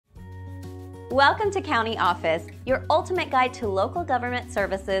Welcome to County Office, your ultimate guide to local government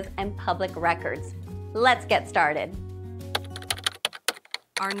services and public records. Let's get started.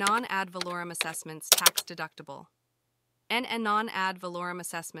 Are non-ad valorem assessments tax-deductible? And non-ad valorem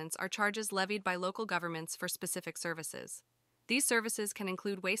assessments are charges levied by local governments for specific services. These services can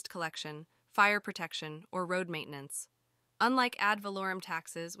include waste collection, fire protection, or road maintenance. Unlike ad valorem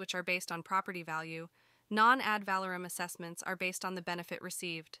taxes, which are based on property value, non-ad valorem assessments are based on the benefit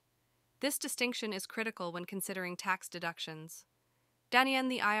received. This distinction is critical when considering tax deductions. The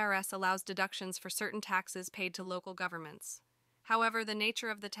IRS allows deductions for certain taxes paid to local governments. However, the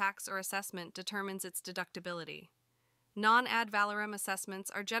nature of the tax or assessment determines its deductibility. Non-ad valorem assessments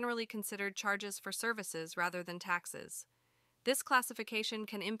are generally considered charges for services rather than taxes. This classification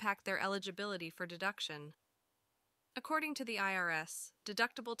can impact their eligibility for deduction. According to the IRS,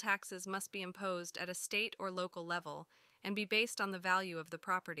 deductible taxes must be imposed at a state or local level and be based on the value of the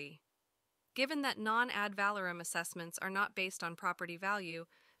property. Given that non-ad valorem assessments are not based on property value,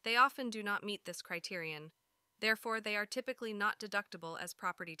 they often do not meet this criterion. Therefore, they are typically not deductible as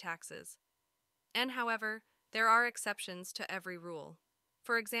property taxes. However, there are exceptions to every rule.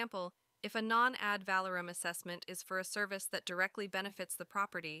 For example, if a non-ad valorem assessment is for a service that directly benefits the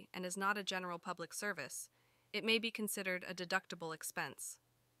property and is not a general public service, it may be considered a deductible expense.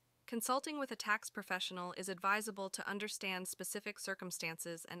 Consulting with a tax professional is advisable to understand specific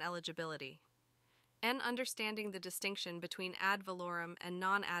circumstances and eligibility. Understanding the distinction between ad valorem and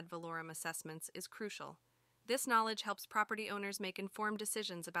non-ad valorem assessments is crucial. This knowledge helps property owners make informed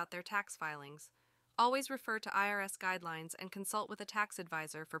decisions about their tax filings. Always refer to IRS guidelines and consult with a tax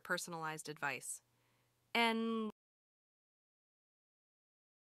advisor for personalized advice.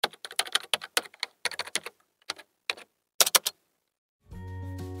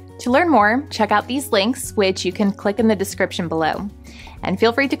 To learn more, check out these links, which you can click in the description below. And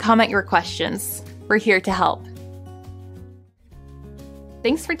feel free to comment your questions. We're here to help.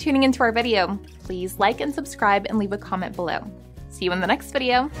 Thanks for tuning into our video. Please like and subscribe and leave a comment below. See you in the next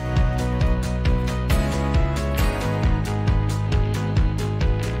video.